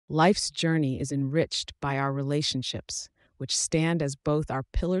Life's journey is enriched by our relationships, which stand as both our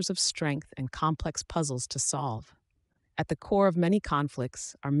pillars of strength and complex puzzles to solve. At the core of many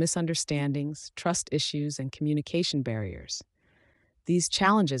conflicts are misunderstandings, trust issues, and communication barriers. These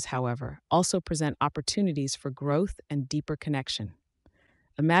challenges, however, also present opportunities for growth and deeper connection.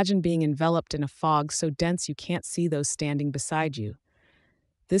 Imagine being enveloped in a fog so dense you can't see those standing beside you.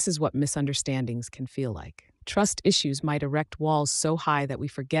 This is what misunderstandings can feel like. Trust issues might erect walls so high that we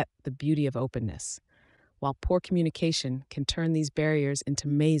forget the beauty of openness, while poor communication can turn these barriers into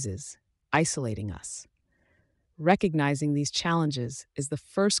mazes, isolating us. Recognizing these challenges is the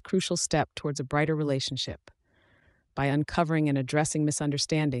first crucial step towards a brighter relationship. By uncovering and addressing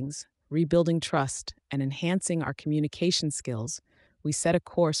misunderstandings, rebuilding trust, and enhancing our communication skills, we set a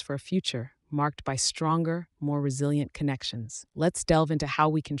course for a future marked by stronger, more resilient connections. Let's delve into how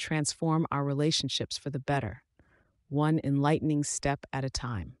we can transform our relationships for the better, one enlightening step at a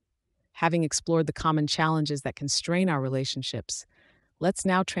time. Having explored the common challenges that constrain our relationships, let's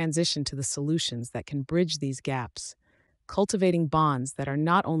now transition to the solutions that can bridge these gaps, cultivating bonds that are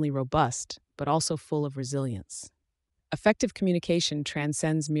not only robust, but also full of resilience. Effective communication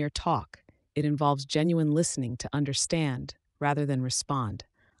transcends mere talk. It involves genuine listening to understand rather than respond,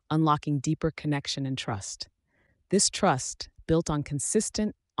 unlocking deeper connection and trust. This trust, built on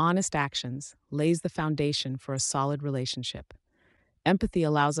consistent, honest actions, lays the foundation for a solid relationship. Empathy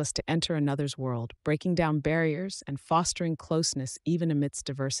allows us to enter another's world, breaking down barriers and fostering closeness even amidst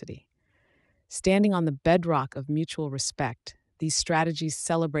diversity. Standing on the bedrock of mutual respect, these strategies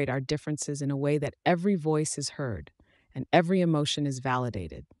celebrate our differences in a way that every voice is heard and every emotion is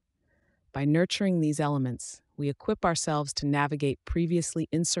validated. By nurturing these elements, we equip ourselves to navigate previously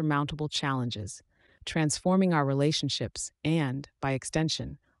insurmountable challenges, transforming our relationships and, by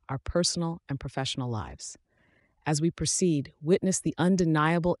extension, our personal and professional lives. As we proceed, witness the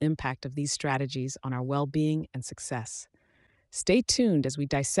undeniable impact of these strategies on our well-being and success. Stay tuned as we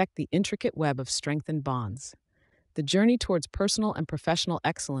dissect the intricate web of strengthened bonds. The journey towards personal and professional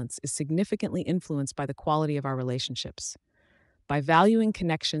excellence is significantly influenced by the quality of our relationships. By valuing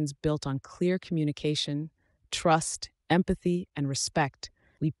connections built on clear communication, trust, empathy, and respect,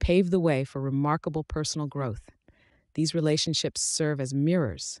 we pave the way for remarkable personal growth. These relationships serve as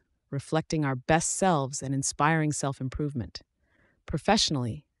mirrors, reflecting our best selves and inspiring self-improvement.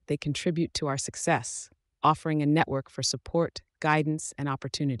 Professionally, they contribute to our success, offering a network for support, guidance, and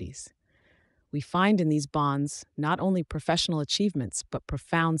opportunities. We find in these bonds not only professional achievements, but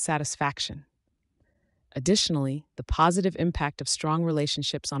profound satisfaction. Additionally, the positive impact of strong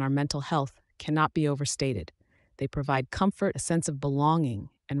relationships on our mental health cannot be overstated. They provide comfort, a sense of belonging,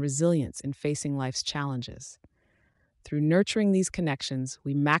 and resilience in facing life's challenges. Through nurturing these connections,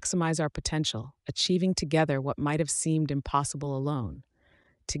 we maximize our potential, achieving together what might have seemed impossible alone.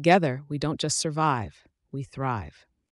 Together, we don't just survive, we thrive.